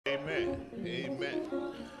Amen.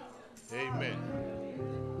 Amen.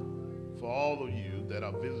 For all of you that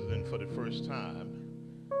are visiting for the first time,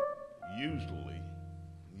 usually,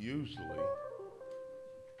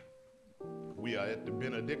 we are at the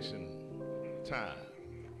benediction time.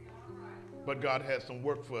 But God has some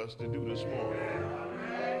work for us to do this morning.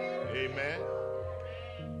 Amen.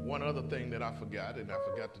 One other thing that I forgot, and I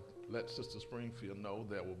forgot to let Sister Springfield know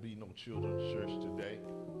there will be no children's church today.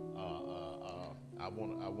 I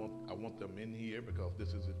want them in here because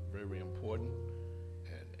this is very important,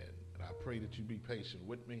 and I pray that you be patient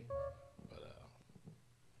with me. But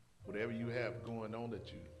whatever you have going on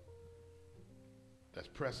that's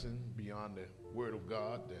pressing beyond the Word of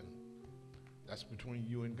God, then that's between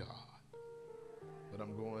you and God. But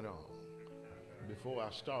I'm going on. Before I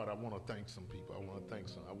start, I want to thank some people. I want to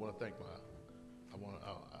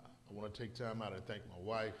take time out and thank my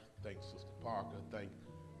wife, thank Sister Parker, thank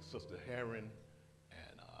Sister Herron,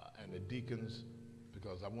 and the deacons,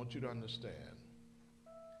 because I want you to understand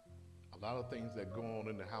a lot of things that go on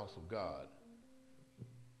in the house of God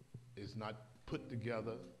is not put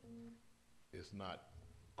together, it's not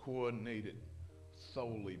coordinated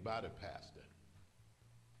solely by the pastor.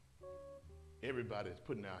 Everybody is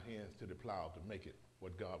putting our hands to the plow to make it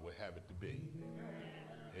what God would have it to be.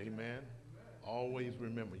 Amen. Always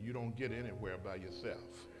remember, you don't get anywhere by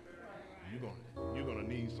yourself. You're gonna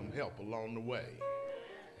need some help along the way.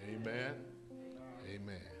 Amen.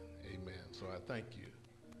 Amen. Amen. So I thank you.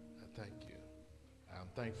 I'm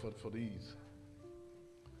thankful for these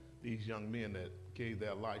young men that gave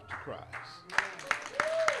their life to Christ.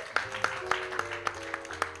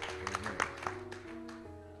 Amen.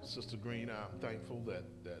 Sister Green, I'm thankful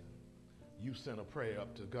that you sent a prayer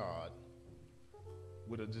up to God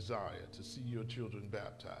with a desire to see your children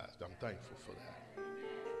baptized. I'm thankful for that.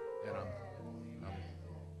 And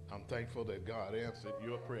I'm thankful that God answered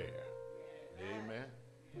your prayer. Amen.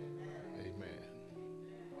 Amen.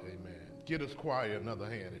 Amen. Give this choir another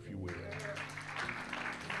hand, if you will.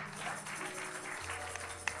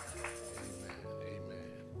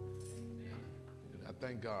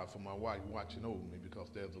 Thank God for my wife watching over me, because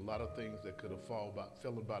there's a lot of things that could have fallen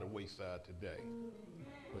by the wayside today,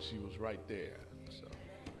 but she was right there. So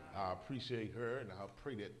I appreciate her, and I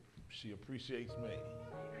pray that she appreciates me.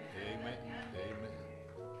 Amen. Amen.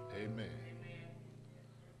 Amen.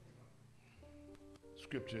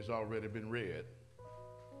 Scripture has already been read,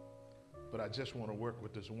 but I just want to work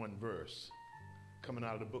with this one verse coming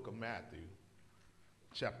out of the book of Matthew,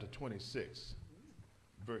 chapter 26,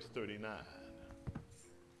 verse 39.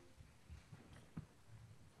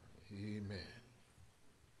 Amen.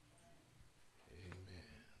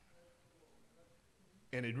 Amen.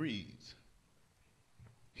 And it reads,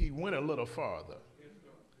 he went a little farther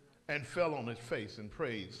and fell on his face and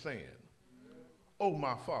prayed, saying, "O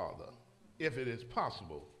my Father, if it is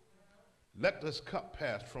possible, let this cup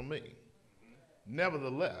pass from me.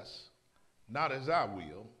 Nevertheless, not as I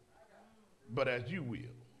will, but as you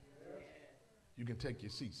will." You can take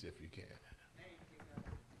your seats if you can.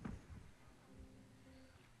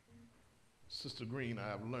 Sister Green, I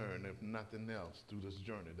have learned, if nothing else, through this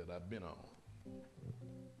journey that I've been on,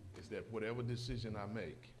 is that whatever decision I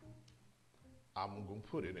make, I'm going to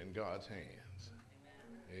put it in God's hands.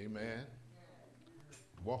 Amen.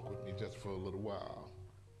 Walk with me just for a little while.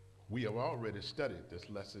 We have already studied this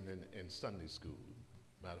lesson in Sunday school.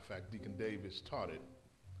 Matter of fact, Deacon Davis taught it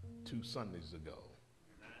 2 Sundays ago.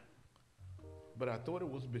 But I thought it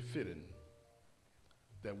was befitting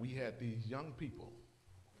that we had these young people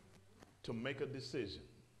to make a decision,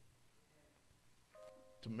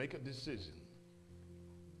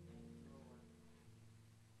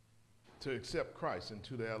 to accept Christ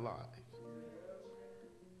into their life.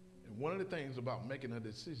 And one of the things about making a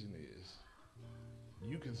decision is,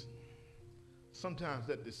 sometimes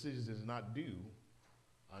that decision is not due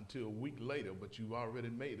until a week later, but you've already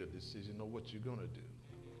made a decision on what you're gonna do.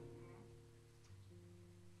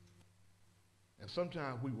 And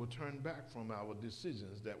sometimes we will turn back from our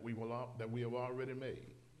decisions that we have already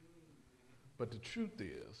made. But the truth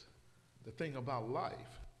is, the thing about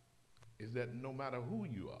life is that no matter who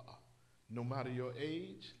you are, no matter your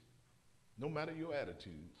age, no matter your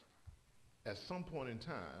attitude, at some point in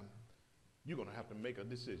time, you're going to have to make a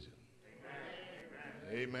decision.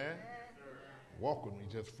 Amen. Amen. Walk with me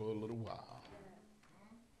just for a little while.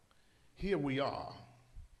 Here we are.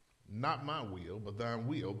 Not my will, but thine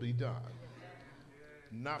will be done.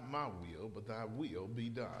 Not my will, but thy will be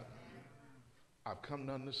done. I've come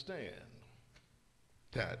to understand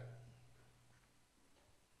that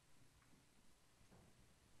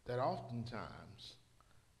oftentimes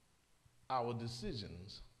our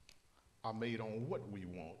decisions are made on what we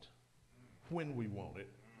want when we want it,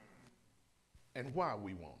 and why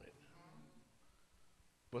we want it.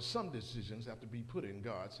 But some decisions have to be put in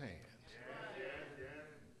God's hands.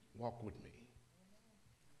 Walk with me.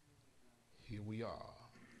 Here we are.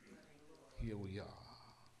 Here we are.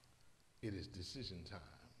 It is decision time.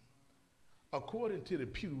 According to the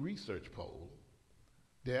Pew Research poll,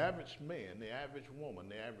 the average man, the average woman,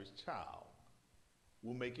 the average child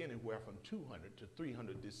will make anywhere from 200 to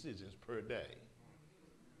 300 decisions per day.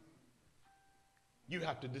 You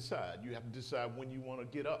have to decide. You have to decide when you want to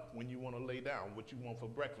get up, when you want to lay down, what you want for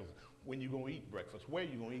breakfast, when you're going to eat breakfast, where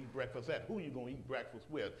you're going to eat breakfast at, who you're going to eat breakfast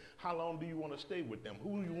with, how long do you want to stay with them,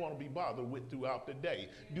 who do you want to be bothered with throughout the day,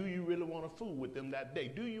 do you really want to fool with them that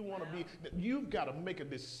day, do you want to be, you've got to make a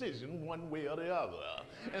decision one way or the other.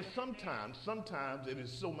 And sometimes it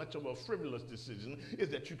is so much of a frivolous decision is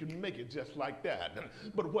that you can make it just like that.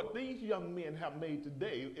 But what these young men have made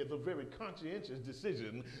today is a very conscientious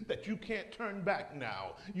decision that you can't turn back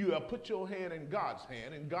now. You have put your hand in God's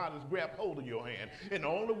hand, and God has grabbed hold of your hand. And the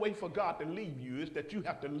only way for God to leave you is that you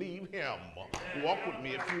have to leave him. Walk with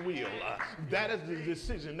me if you will. That is the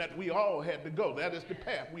decision that we all had to go. That is the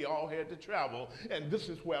path we all had to travel. And this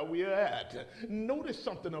is where we are at. Notice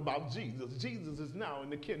something about Jesus. Jesus is now in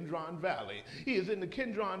the Kidron Valley. He is in the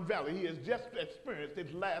Kidron Valley. He has just experienced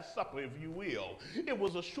his Last Supper, if you will. It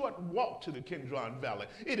was a short walk to the Kidron Valley.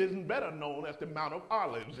 It is better known as the Mount of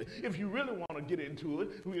Olives. If you really want to get into it,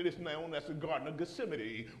 it is known as the Garden of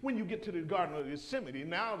Gethsemane. When you get to the Garden of Gethsemane,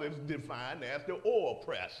 now it's defined as the oil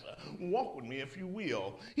press. Walk with me if you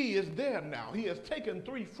will. He is there now. He has taken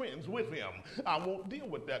 3 friends with him. I won't deal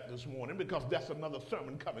with that this morning because that's another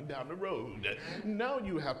sermon coming down the road. Now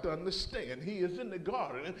you have to understand he is in the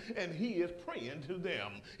garden and he is praying to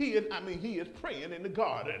them. He is praying in the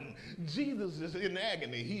garden. Jesus is in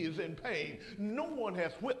agony. He is in pain. No one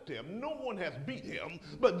has whipped him. No one has beat him.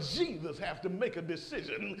 But Jesus has to make a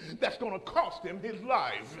decision that's going to cost him his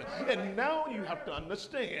life. And now you have to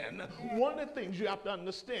understand, one of the things you have to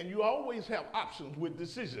understand, you always have options with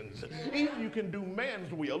decisions. Either you can do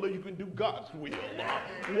man's will or you can do God's will.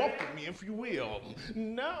 Walk with me if you will.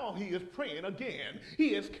 Now he is praying again.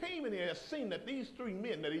 He has came in here and has seen that these 3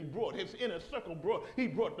 men that he brought, his inner circle he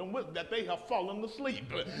brought them with, that they have fallen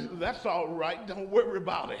asleep. That's all right. Don't worry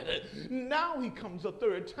about it. Now he comes a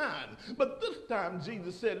 3rd time. But this time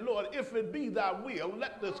Jesus said, Lord, if it be thy will,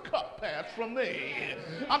 let this cup pass from thee.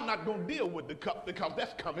 I'm not going to deal with the cup because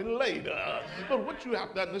that's coming later. But what you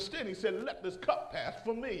have to understand, he said, let this cup pass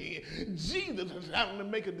from me. Jesus is having to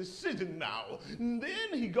make a decision now. And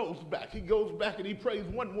then he goes back and he prays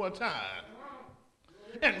one more time.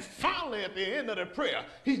 And finally at the end of the prayer,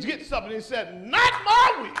 he gets up and he said, not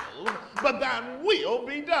my will, but thine will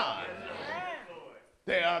be done.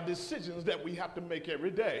 There are decisions that we have to make every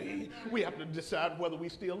day. We have to decide whether we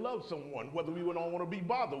still love someone, whether we don't want to be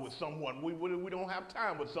bothered with someone, we don't have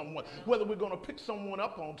time with someone, whether we're going to pick someone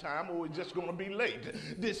up on time or we're just going to be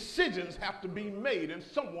late. Decisions have to be made and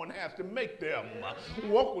someone has to make them.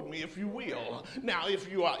 Walk with me if you will. Now,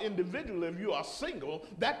 if you are individual, if you are single,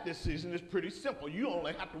 that decision is pretty simple. You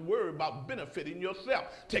only have to worry about benefiting yourself,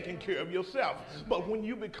 taking care of yourself. But when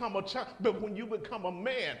you become a child, when you become a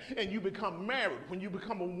man and you become married, when you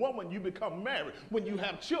become a woman, you become married. When you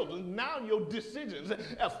have children, now your decisions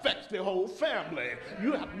affects the whole family.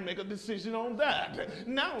 You have to make a decision on that.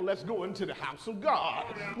 Now let's go into the house of God.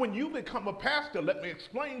 When you become a pastor, let me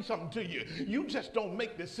explain something to you. You just don't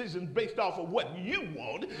make decisions based off of what you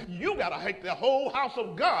want. You got to take the whole house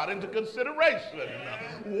of God into consideration.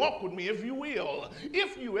 Walk with me if you will.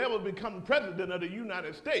 If you ever become president of the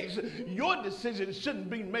United States, your decision shouldn't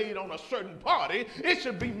be made on a certain party. It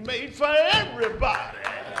should be made for everybody.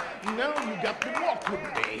 Now you got to walk with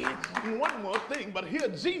me. One more thing, but here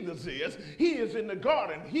Jesus is. He is in the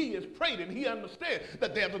garden. He is praying. He understands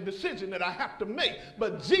that there's a decision that I have to make.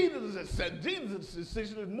 But Jesus has said Jesus'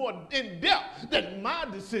 decision is more in depth than my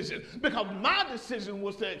decision, because my decision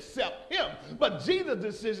was to accept him. But Jesus'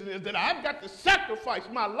 decision is that I've got to sacrifice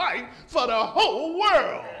my life for the whole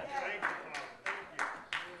world.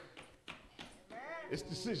 It's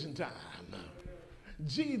decision time.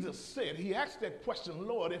 Jesus said, he asked that question,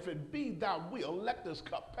 Lord, if it be thy will, let this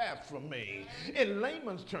cup pass from me. In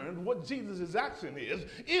layman's terms, what Jesus is asking is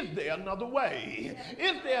there another way?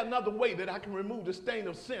 Is there another way that I can remove the stain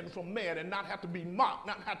of sin from man and not have to be mocked,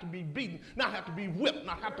 not have to be beaten, not have to be whipped,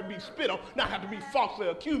 not have to be spit on, not have to be falsely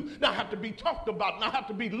accused, not have to be talked about, not have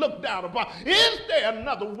to be looked down upon? Is there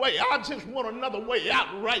another way? I just want another way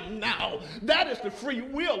out right now. That is the free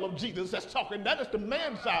will of Jesus that's talking. That is the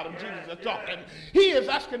man side of Jesus that's talking. He he is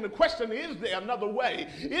asking the question, is there another way?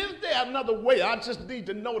 Is there another way? I just need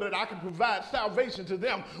to know that I can provide salvation to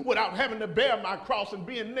them without having to bear my cross and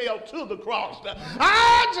being nailed to the cross.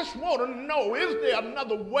 I just want to know, is there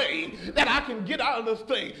another way that I can get out of this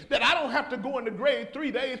thing, that I don't have to go in the grave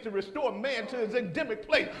 3 days to restore man to his Edenic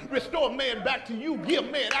place, restore man back to you, give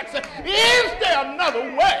man access? Is there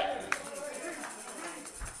another way?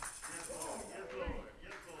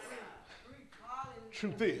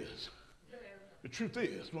 The truth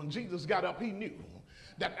is, when Jesus got up, he knew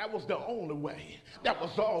that that was the only way. That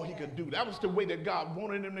was all he could do. That was the way that God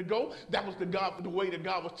wanted him to go. That was the way that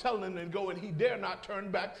God was telling him to go, and he dare not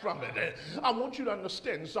turn back from it. And I want you to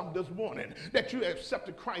understand something this morning, that you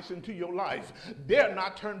accepted Christ into your life. Dare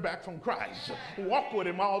not turn back from Christ. Walk with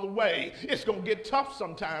him all the way. It's going to get tough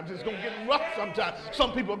sometimes. It's going to get rough sometimes.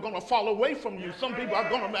 Some people are going to fall away from you. Some people are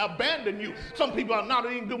going to abandon you. Some people are not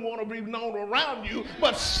even going to want to be known around you,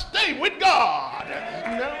 but stay with God.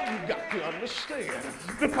 Now you got to understand,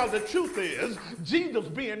 because the truth is, Jesus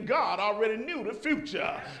being God already knew the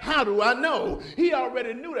future. How do I know? He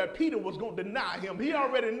already knew that Peter was going to deny him. He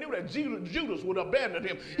already knew that Judas would abandon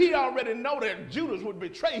him. He already knew that Judas would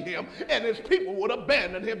betray him and his people would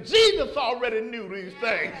abandon him. Jesus already knew these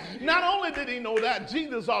things. Not only did he know that,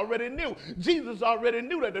 Jesus already knew. Jesus already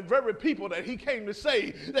knew that the very people that he came to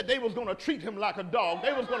save, that they was going to treat him like a dog.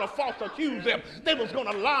 They was going to false accuse him. They was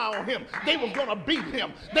going to lie on him. They was going to beat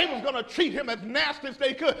him. They was going to treat him as nasty as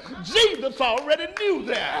they could. Jesus already knew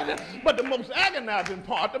that. But the most agonizing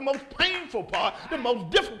part, the most painful part, the most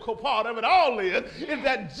difficult part of it all is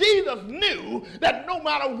that Jesus knew that no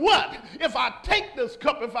matter what, if I take this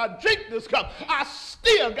cup, if I drink this cup, I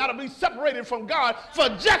still got to be separated from God for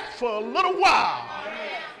a little while.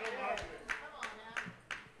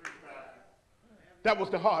 That was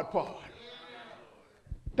the hard part.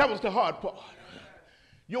 That was the hard part.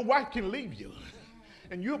 Your wife can leave you,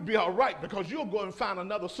 and you'll be all right because you'll go and find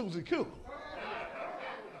another Susie Q.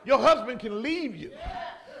 Your husband can leave you,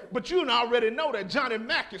 but you already know that Johnny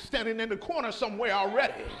Mack is standing in the corner somewhere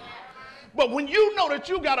already. But when you know that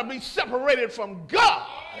you got to be separated from God,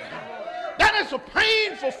 that is a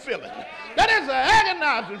painful feeling. That is an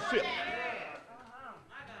agonizing feeling.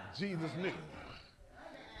 Jesus knew.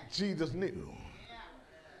 Jesus knew.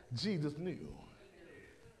 Jesus knew.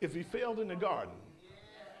 If he failed in the garden,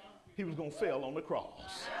 he was going to fail on the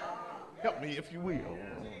cross. Help me if you will.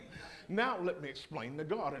 Now let me explain the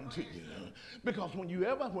garden to you. Because when you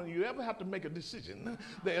ever have to make a decision,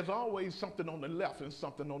 there's always something on the left and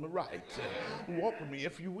something on the right. Walk with me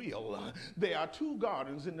if you will. There are two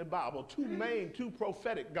gardens in the Bible, two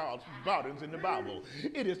prophetic gardens in the Bible.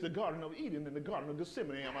 It is the Garden of Eden and the Garden of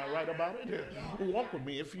Gethsemane. Am I right about it? Walk with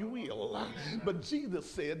me if you will. But Jesus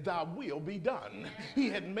said, thy will be done. He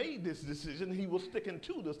had made this decision. He was sticking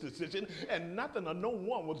to this decision, and nothing or no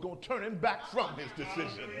one was going to turn him back from his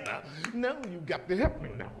decision. Now you got to help me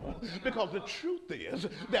now, because the truth is,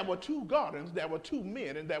 there were two gardens, there were two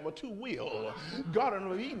men, and there were two wills.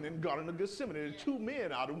 Garden of Eden and Garden of Gethsemane. The two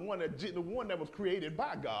men are the one that was created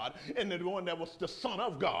by God, and the one that was the Son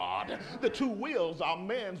of God. The two wills are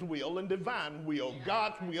man's will and divine will,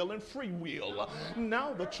 God's will and free will.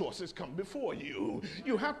 Now the choices come before you.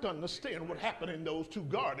 You have to understand what happened in those two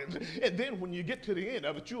gardens, and then when you get to the end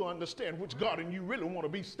of it, you understand which garden you really want to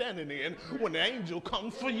be standing in when the angel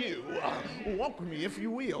comes for you. Walk with me if you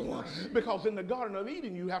will, because in the Garden of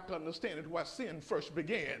Eden you have to understand it's where sin first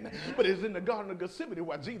began, but it's in the Garden of Gethsemane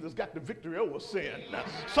where Jesus got the victory over sin.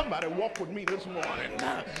 Somebody walk with me this morning.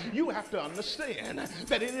 You have to understand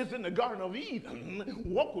that it is in the Garden of Eden,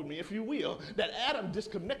 walk with me if you will, that Adam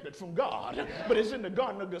disconnected from God, but it's in the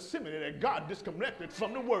Garden of Gethsemane that God disconnected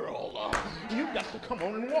from the world. You got to come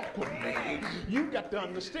on and walk with me. You got to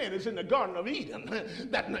understand it's in the Garden of Eden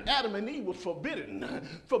that Adam and Eve was forbidden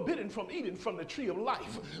from eating from the tree of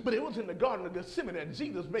life. But it was in the Garden of Gethsemane that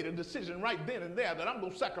Jesus made a decision right then and there that I'm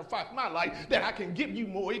going to sacrifice my life that I can give you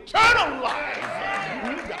more eternal life.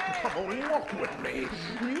 You got to come on and walk with me.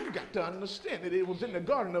 You got to understand that it was in the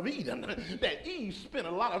Garden of Eden that Eve spent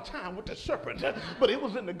a lot of time with the serpent, but it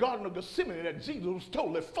was in the Garden of Gethsemane that Jesus was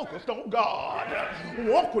totally focused on God.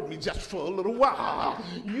 Walk with me just for a little while.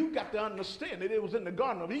 You got to understand that it was in the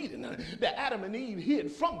Garden of Eden that Adam and Eve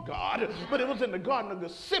hid from God, but it was in the Garden of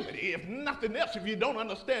Gethsemane Gethsemane, if nothing else, if you don't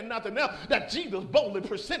understand nothing else, that Jesus boldly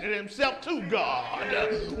presented himself to God.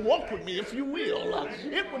 Walk with me, if you will.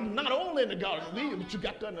 It was not only in the Garden of Eden, but you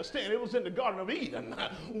got to understand, it was in the Garden of Eden.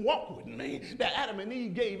 Walk with me, that Adam and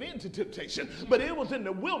Eve gave in to temptation, but it was in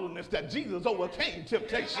the wilderness that Jesus overcame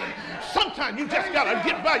temptation. Sometimes you just got to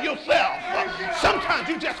get by yourself. Sometimes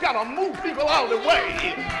you just got to move people out of the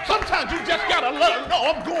way. Sometimes you just got to let them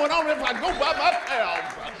know I'm going on if I go by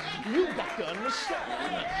myself. You got to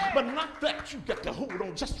understand, but not that. You got to hold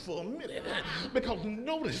on just for a minute, because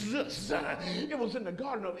notice this. It was in the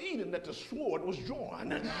Garden of Eden that the sword was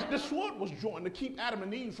drawn. The sword was drawn to keep Adam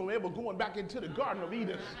and Eve from ever going back into the Garden of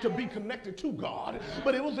Eden to be connected to God.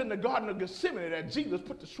 But it was in the Garden of Gethsemane that Jesus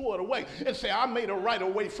put the sword away and said, I made a right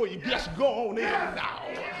away for you. Just go on in now.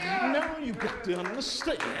 Now you got to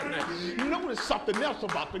understand. Notice something else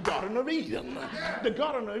about the Garden of Eden. The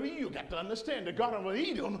Garden of Eden, you got to understand, the Garden of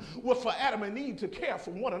Eden was for Adam and Eve to care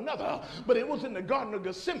for one another. But it was in the Garden of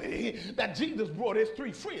Gethsemane that Jesus brought his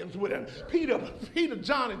three friends with him, Peter,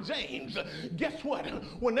 John, and James. Guess what?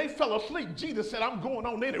 When they fell asleep, Jesus said, I'm going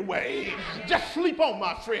on anyway. Just sleep on,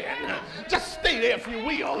 my friend. Just stay there if you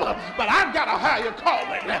will. But I've got a higher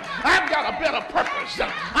calling. I've got a better purpose.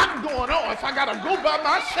 I'm going on if I got to go by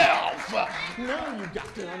myself. Now you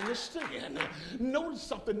got to understand. Notice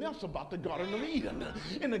something else about the Garden of Eden.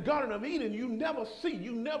 In the Garden of Eden, you never see,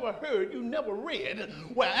 you never heard, you never read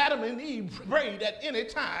where Adam and Eve prayed at any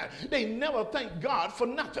time. They never thanked God for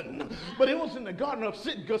nothing. But it was in the Garden of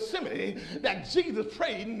Gethsemane that Jesus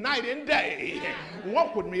prayed night and day.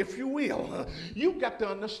 Walk with me, if you will. You got to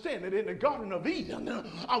understand that in the Garden of Eden,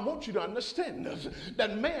 I want you to understand this,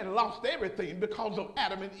 that man lost everything because of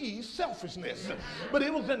Adam and Eve's selfishness. But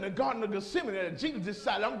it was in the Garden of Gethsemane that Jesus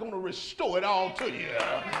decided, I'm going to restore it all to you.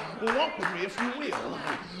 Walk with me, if you will.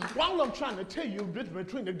 While I'm trying to tell you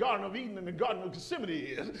between the Garden of Eden and the Garden of Gethsemane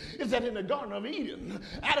is that in the Garden of Eden,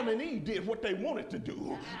 Adam and Eve did what they wanted to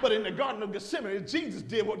do. But in the Garden of Gethsemane, Jesus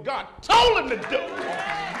did what God told him to do.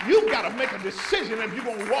 You got to make a decision if you're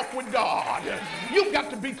going to walk with God. You got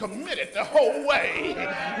to be committed the whole way.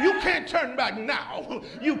 You can't turn back now.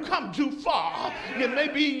 You come too far. You may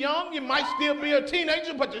be young, you might still be a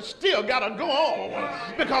teenager, but you still got to go on,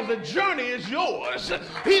 because the journey is yours.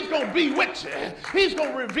 He's going to be with you. He's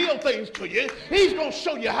going to reveal things to you. He's going to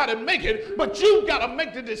show you how to make it, but you got to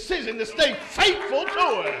make the decision to stay faithful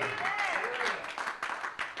to it.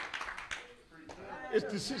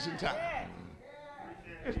 It's decision time.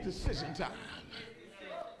 It's decision time.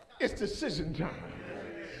 It's decision time.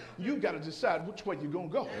 You got to decide which way you're going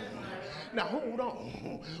to go. Now, hold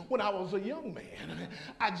on. When I was a young man,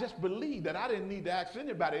 I just believed that I didn't need to ask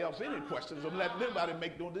anybody else any questions or let anybody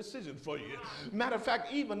make no decision for you. Matter of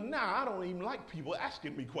fact, even now, I don't even like people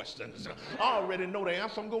asking me questions. I already know the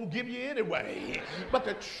answer. I'm going to give you anyway. But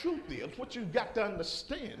the truth is, what you've got to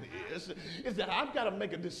understand is that I've got to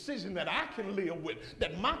make a decision that I can live with,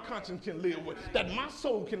 that my conscience can live with, that my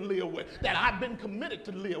soul can live with, that I've been committed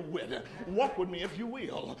to live with. Walk with me, if you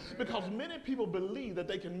will. Because many people believe that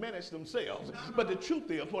they can manage themselves. But the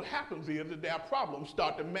truth is, what happens is that their problems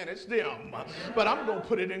start to manage them. But I'm going to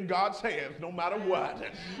put it in God's hands no matter what.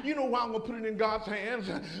 You know why I'm going to put it in God's hands?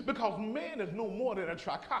 Because man is no more than a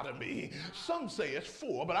trichotomy. Some say it's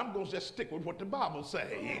four, but I'm going to just stick with what the Bible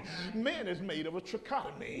says. Man is made of a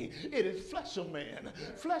trichotomy. It is flesh of man.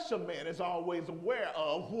 Flesh of man is always aware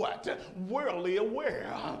of what? Worldly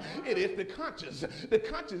aware. It is the conscience. The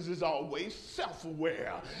conscience is always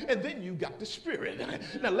self-aware. And then you got the spirit.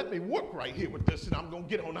 Now let me work right here with this, and I'm going to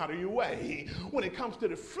get on out of your way. When it comes to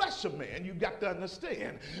the flesh of man, you got to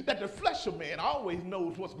understand that the flesh of man always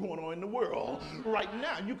knows what's going on in the world. Right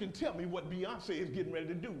now, you can tell me what Beyonce is getting ready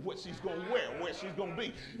to do, what she's going to wear, where she's going to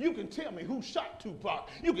be. You can tell me who shot Tupac.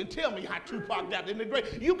 You can tell me how Tupac got in the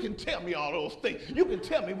grave. You can tell me all those things. You can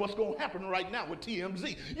tell me what's going to happen right now with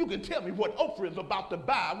TMZ. You can tell me what Oprah is about to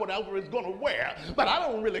buy, what Oprah is going to wear. But I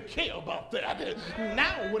don't really care about that.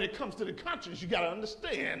 Now, when it comes to the conscience, you got to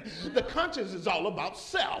understand the conscience is all about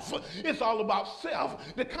self. It's all about self.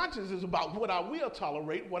 The conscience is about what I will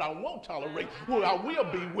tolerate, what I won't tolerate, what I will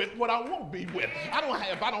be with, what I won't be with.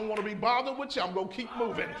 If I don't want to be bothered with you, I'm going to keep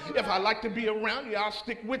moving. If I like to be around you, I'll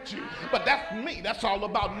stick with you. But that's me. That's all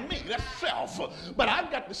about me. That's self. But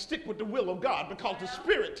I've got to stick with the will of God, because the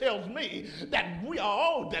Spirit tells me that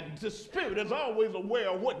that the Spirit is always aware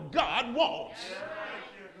of what God wants.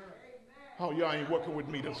 Oh, y'all ain't working with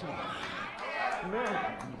me this morning.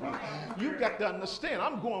 No. You got to understand,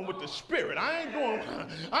 I'm going with the Spirit. I ain't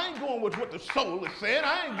going with what the soul is saying.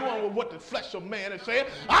 I ain't going with what the flesh of man is saying.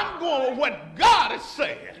 I'm going with what God is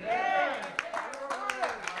saying.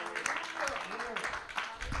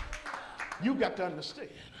 You got to understand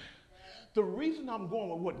The reason I'm going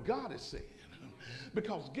with what God is saying,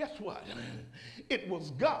 because guess what? It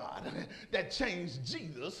was God that changed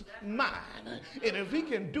Jesus' mind. And if he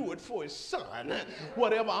can do it for his son,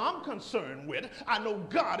 whatever I'm concerned with, I know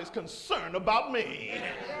God is concerned about me.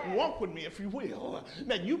 Walk with me if you will.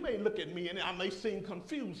 Now you may look at me and I may seem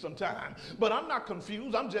confused sometimes, but I'm not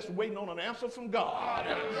confused. I'm just waiting on an answer from God.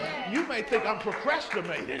 You may think I'm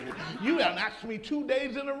procrastinating. You haven't asked me 2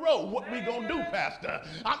 days in a row, what we gonna do, Pastor?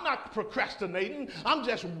 I'm not procrastinating. I'm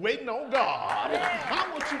just waiting on God. I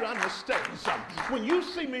want you to understand something. When you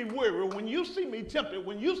see me weary, when you see me tempted,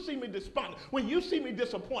 when you see me despondent, when you see me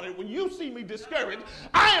disappointed, when you see me discouraged,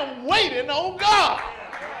 I am waiting on God.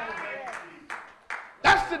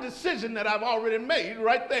 That's the decision that I've already made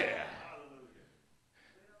right there.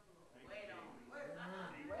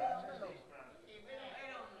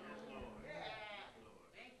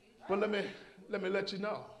 But let me let you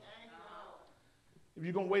know. If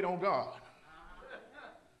you're going to wait on God,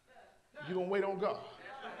 you're going to wait on God,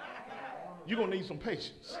 you're going to need some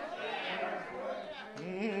patience.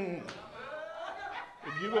 If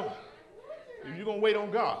you're going to wait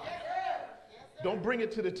on God, don't bring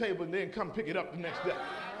it to the table and then come pick it up the next day.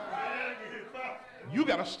 You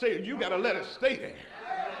got to stay. You got to let it stay there.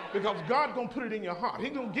 Because God's going to put it in your heart.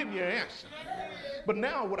 He's going to give you an answer. But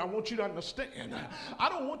now what I want you to understand, I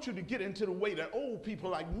don't want you to get into the way that old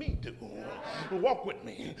people like me do. Walk with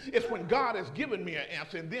me. It's when God has given me an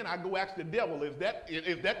answer and then I go ask the devil, is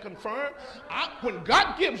that confirmed? When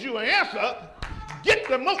God gives you an answer, get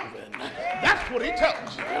them moving. That's what he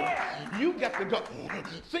tells you. You got to go.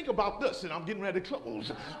 Think about this, and I'm getting ready to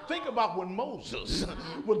close. Think about when Moses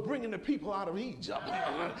was bringing the people out of Egypt.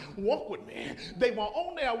 Walk with me. They were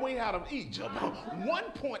on their way out of Egypt.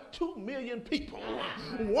 1.2 million people.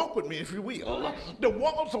 Walk with me, if you will. The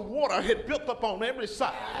walls of water had built up on every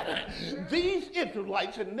side. These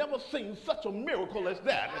Israelites had never seen such a miracle as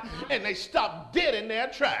that, and they stopped dead in their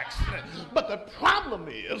tracks. But the problem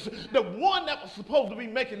is, the one that was supposed to be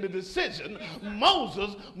making the decision,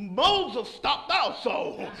 Moses stopped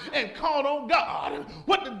also and called on God.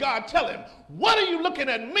 What did God tell him? What are you looking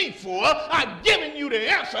at me for? I've given you the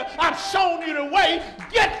answer. I've shown you the way.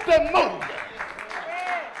 Get them moving.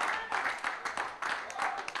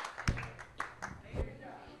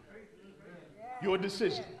 Your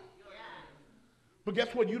decision. But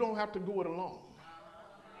guess what? You don't have to go it alone.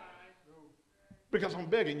 Because I'm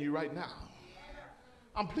begging you right now.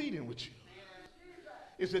 I'm pleading with you.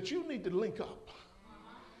 Is that you need to link up.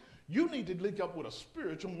 You need to link up with a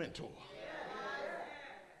spiritual mentor.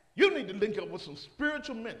 You need to link up with some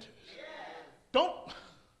spiritual mentors. Don't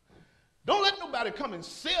let nobody come and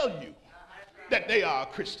sell you that they are a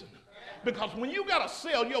Christian. Because when you got to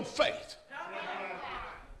sell your faith,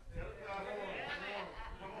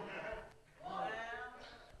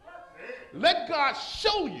 let God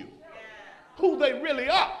show you who they really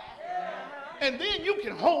are. And then you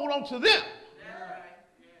can hold on to them.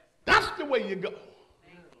 That's the way you go.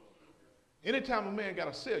 Anytime a man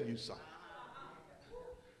got to sell you something,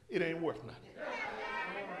 it ain't worth nothing.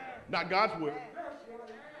 Not God's word.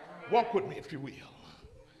 Walk with me, if you will.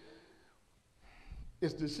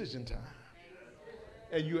 It's decision time.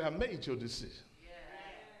 And you have made your decision.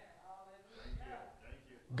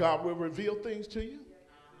 God will reveal things to you.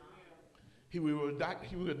 He will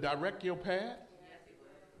direct your path.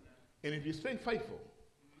 And if you stay faithful,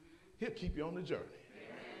 he'll keep you on the journey.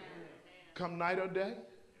 Come night or day,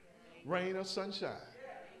 rain or sunshine,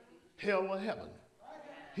 hell or heaven,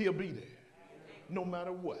 he'll be there. No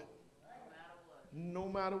matter what. No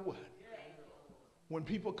matter what. When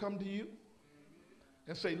people come to you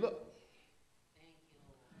and say, look,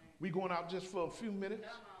 we're going out just for a few minutes.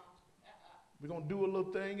 We're going to do a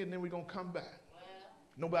little thing and then we're going to come back.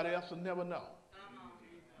 Nobody else will never know.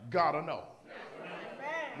 God will know.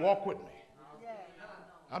 Walk with me.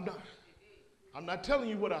 I'm not telling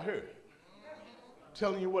you what I heard. I'm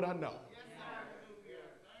telling you what I know.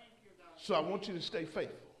 So I want you to stay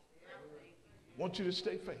faithful. I want you to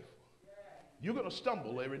stay faithful. You're going to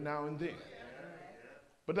stumble every now and then.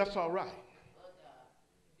 But that's all right.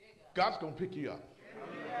 God's going to pick you up.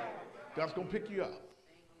 God's going to pick you up.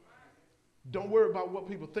 Don't worry about what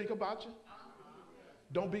people think about you.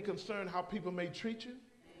 Don't be concerned how people may treat you.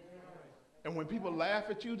 And when people laugh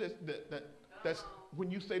at you, that's when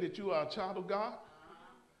you say that you are a child of God,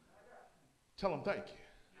 tell them thank you.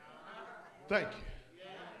 Thank you.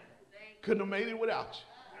 Couldn't have made it without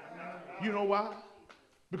you. You know why?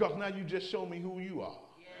 Because now you just show me who you are.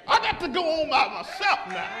 I got to go on by myself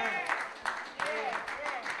now.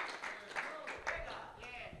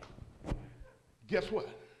 Guess what?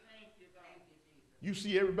 You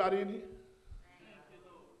see everybody in here?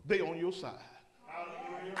 they on your side.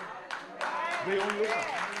 They on your side.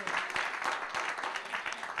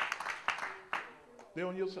 They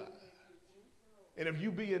on your side. And if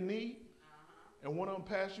you be in need and one of them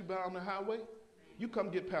pass you by on the highway, you come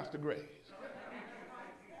get Pastor Graves.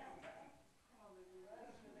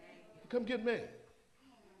 Come get me.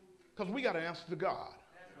 Because we got to answer to God.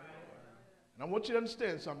 And I want you to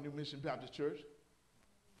understand something, New Mission Baptist Church.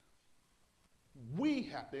 We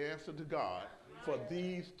have to answer to God for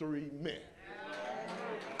these three men.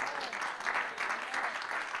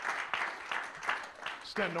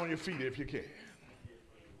 Stand on your feet if you can.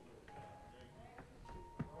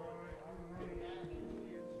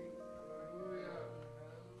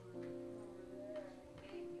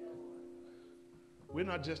 We're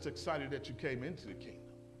not just excited that you came into the kingdom.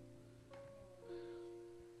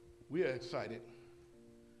 We are excited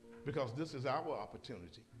because this is our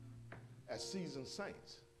opportunity as seasoned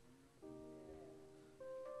saints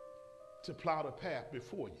to plow the path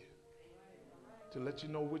before you, to let you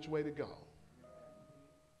know which way to go.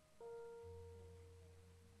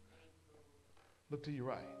 Look to your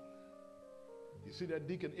right. You see that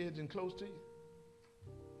deacon edging close to you?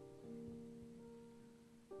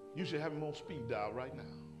 You should have him on speed dial right now.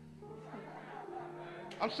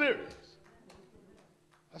 I'm serious.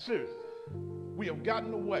 I'm serious. We have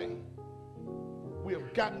gotten away. We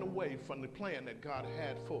have gotten away from the plan that God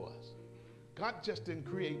had for us. God just didn't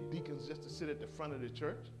create deacons just to sit at the front of the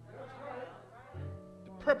church.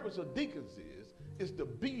 The purpose of deacons is to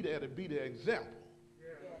be there, to be the example.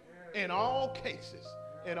 In all cases,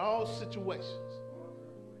 in all situations.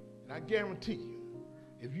 And I guarantee you,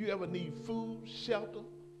 if you ever need food, shelter,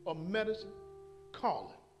 or medicine,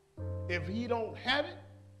 call him. If he don't have it,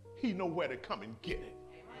 he know where to come and get it.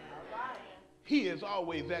 He is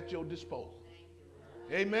always at your disposal.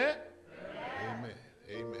 Amen? Amen.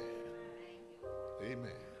 Amen.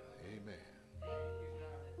 Amen. Amen.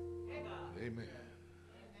 Amen.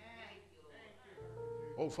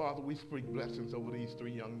 Oh, Father, we speak blessings over these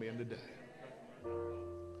three young men today.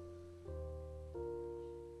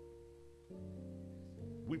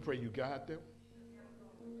 We pray you guide them.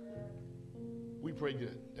 We pray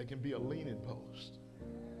that they can be a leaning post.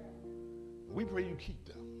 We pray you keep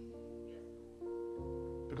them.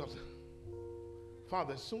 Because,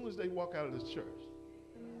 Father, as soon as they walk out of this church,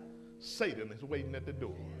 Satan is waiting at the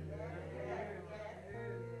door.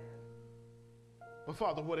 But,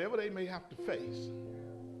 Father, whatever they may have to face,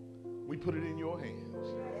 we put it in your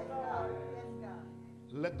hands.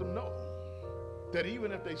 Let them know that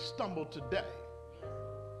even if they stumble today,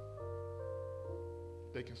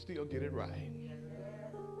 they can still get it right.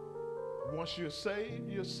 Once you're saved,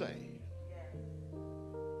 you're saved.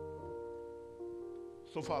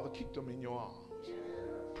 So, Father, keep them in your arms.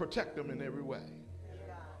 Protect them in every way.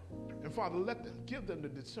 And, Father, give them the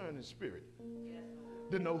discerning spirit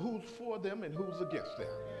to know who's for them and who's against them.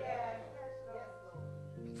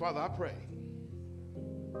 And, Father, I pray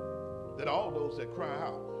that all those that cry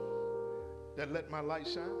out, that let my light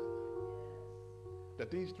shine,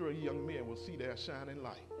 that these three young men will see their shining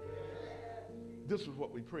light. This is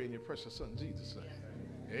what we pray in your precious son Jesus'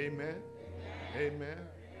 name. Amen. Amen.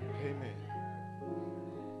 Amen.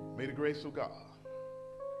 May the grace of God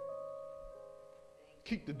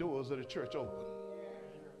keep the doors of the church open.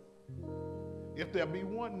 If there be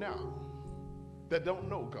one now that don't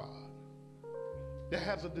know God, that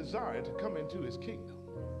has a desire to come into his kingdom,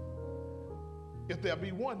 if there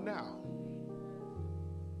be one now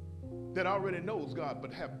that already knows God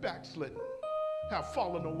but have backslidden, have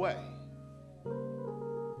fallen away,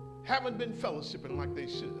 haven't been fellowshipping like they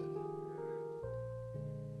should,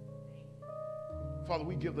 Father,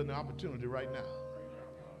 we give them the opportunity right now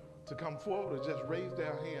to come forward or just raise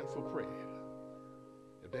their hand for prayer.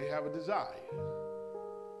 If they have a desire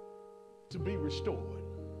to be restored,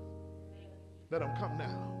 let them come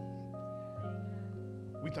now.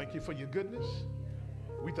 We thank you for your goodness.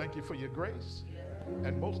 We thank you for your grace.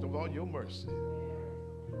 And most of all, your mercy.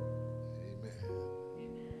 Amen.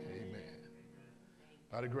 Amen.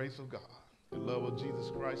 By the grace of God, the love of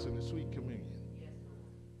Jesus Christ and the sweet communion,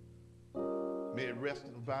 may it rest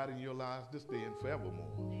and abide in your lives this day and forevermore.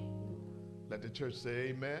 Let the church say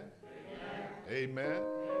amen. Amen.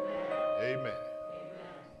 Amen.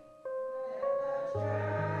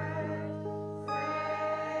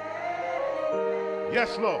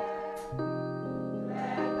 Yes, Lord.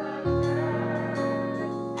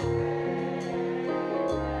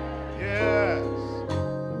 Yes.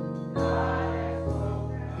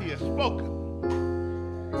 He has spoken.